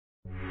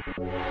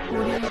Mega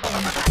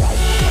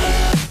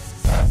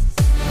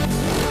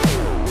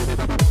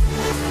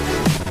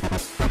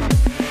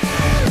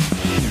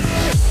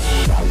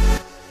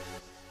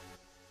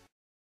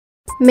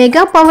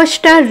power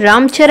star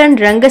Ram Charan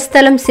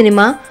రంగస్థలం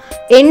cinema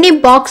ఎన్ని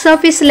box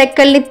office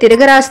లెక్కల్ని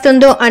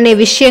తిరగరాస్తుందో అనే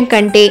విషయం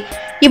కంటే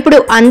ఇప్పుడు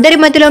అందరి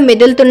మధ్యలో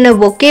మెదులుతున్న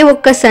ఒకే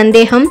ఒక్క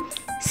సందేహం,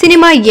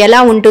 సినిమా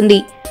ఎలా ఉంటుంది,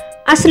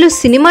 అసలు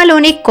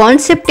సినిమాలోని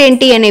కాన్సెప్ట్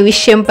ఏంటి అనే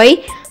విషయంపై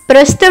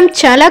ప్రస్తుతం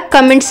చాలా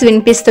కమెంట్స్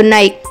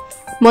వినిపిస్తున్నాయి.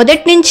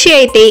 మొదటి నుంచి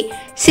అయితే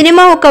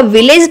సినిమా ఒక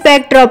విలేజ్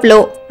బ్యాక్డ్రాప్లో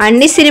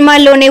అన్ని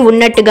సినిమాల్లోనే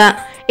ఉన్నట్టుగా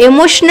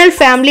ఎమోషనల్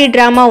ఫ్యామిలీ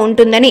డ్రామా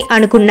ఉంటుందని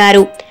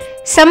అనుకున్నారు.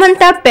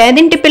 సమంత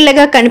పేదింటి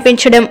పిల్లగా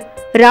కనిపించడం,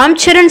 రామ్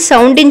చరణ్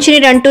సౌండ్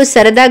ఇంజనీర్ అంటూ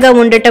సరదాగా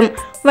ఉండటం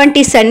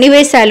వంటి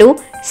సన్నివేశాలు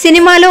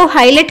సినిమాలో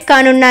హైలైట్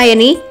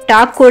కానున్నాయని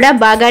టాక్ కూడా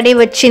బాగానే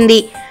వచ్చింది.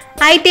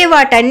 అయితే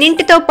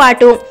వాటన్నింటితో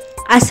పాటు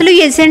అసలు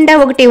ఎజెండా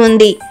ఒకటి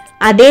ఉంది,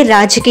 అదే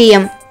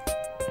రాజకీయం.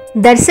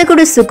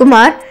 దర్శకుడు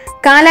సుకుమార్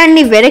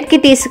కాలాన్ని వెనక్కి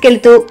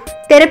తీసుకెళ్తూ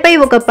తెరపై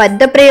ఒక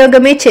పెద్ద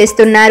ప్రయోగమే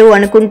చేస్తున్నారు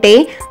అనుకుంటే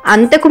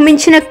అంతకు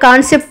మించిన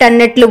కాన్సెప్ట్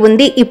అన్నట్లు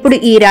ఉంది ఇప్పుడు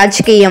ఈ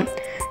రాజకీయం.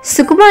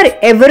 సుకుమార్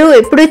ఎవరూ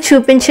ఎప్పుడూ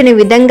చూపించని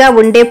విధంగా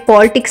ఉండే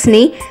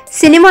పాలిటిక్స్ని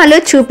సినిమాలో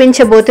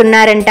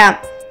చూపించబోతున్నారంట.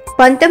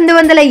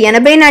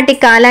 1980 నాటి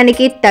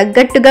కాలానికి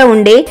తగ్గట్టుగా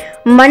ఉండే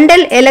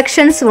మండల్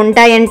ఎలక్షన్స్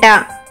ఉంటాయంట.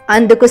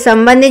 అందుకు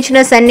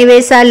సంబంధించిన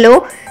సన్నివేశాల్లో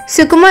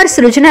సుకుమార్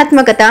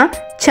సృజనాత్మకత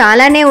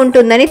చాలానే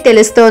ఉంటుందని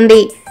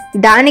తెలుస్తోంది.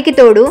 దానికి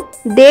తోడు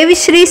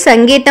దేవిశ్రీ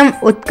సంగీతం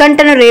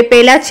ఉత్కంఠను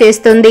రేపేలా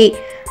చేస్తుంది.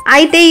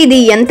 అయితే ఇది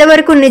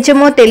ఎంతవరకు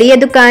నిజమో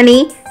తెలియదు, కానీ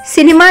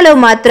సినిమాలో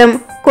మాత్రం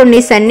కొన్ని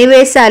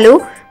సన్నివేశాలు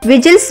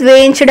విజిల్స్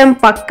వేయించడం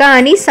పక్కా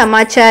అని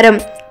సమాచారం.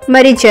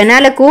 మరి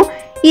జనాలకు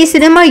ఈ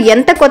సినిమా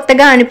ఎంత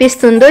కొత్తగా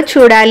అనిపిస్తుందో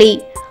చూడాలి.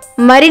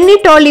 మరిన్ని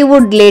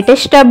టాలీవుడ్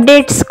లేటెస్ట్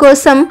అప్డేట్స్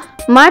కోసం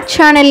మా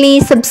ఛానల్ని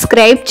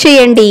సబ్స్క్రైబ్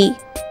చేయండి.